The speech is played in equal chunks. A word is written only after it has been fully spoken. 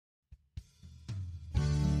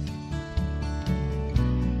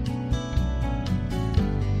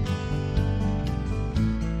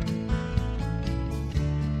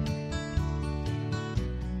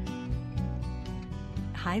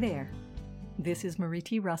there. This is Marie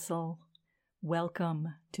T. Russell.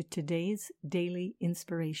 Welcome to today's Daily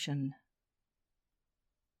Inspiration.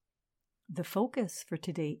 The focus for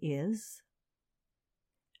today is: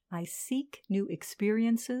 I seek new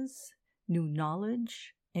experiences, new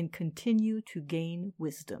knowledge, and continue to gain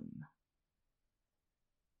wisdom.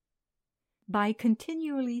 By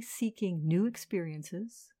continually seeking new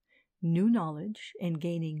experiences, new knowledge, and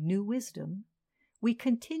gaining new wisdom, we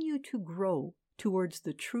continue to grow towards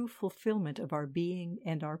the true fulfillment of our being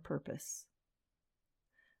and our purpose.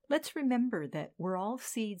 Let's remember that we're all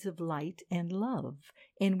seeds of light and love,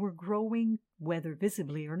 and we're growing whether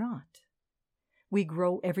visibly or not. We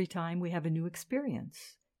grow every time we have a new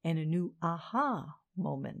experience and a new aha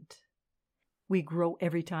moment. We grow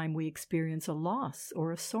every time we experience a loss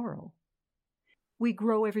or a sorrow. We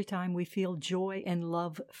grow every time we feel joy and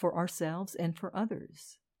love for ourselves and for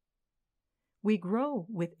others. We grow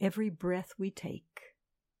with every breath we take.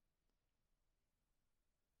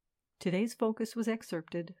 Today's focus was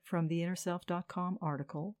excerpted from the InnerSelf.com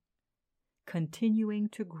article, Continuing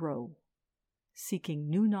to Grow, Seeking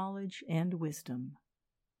New Knowledge and Wisdom,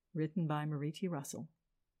 written by Marie T. Russell.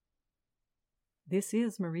 This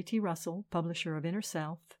is Marie T. Russell, publisher of Inner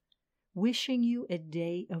Self, wishing you a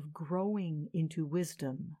day of growing into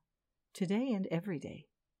wisdom, today and every day.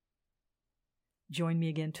 Join me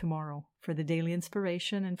again tomorrow for the daily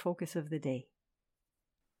inspiration and focus of the day.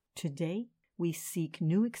 Today, we seek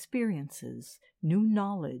new experiences, new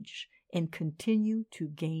knowledge, and continue to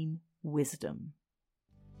gain wisdom.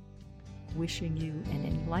 Wishing you an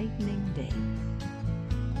enlightening day.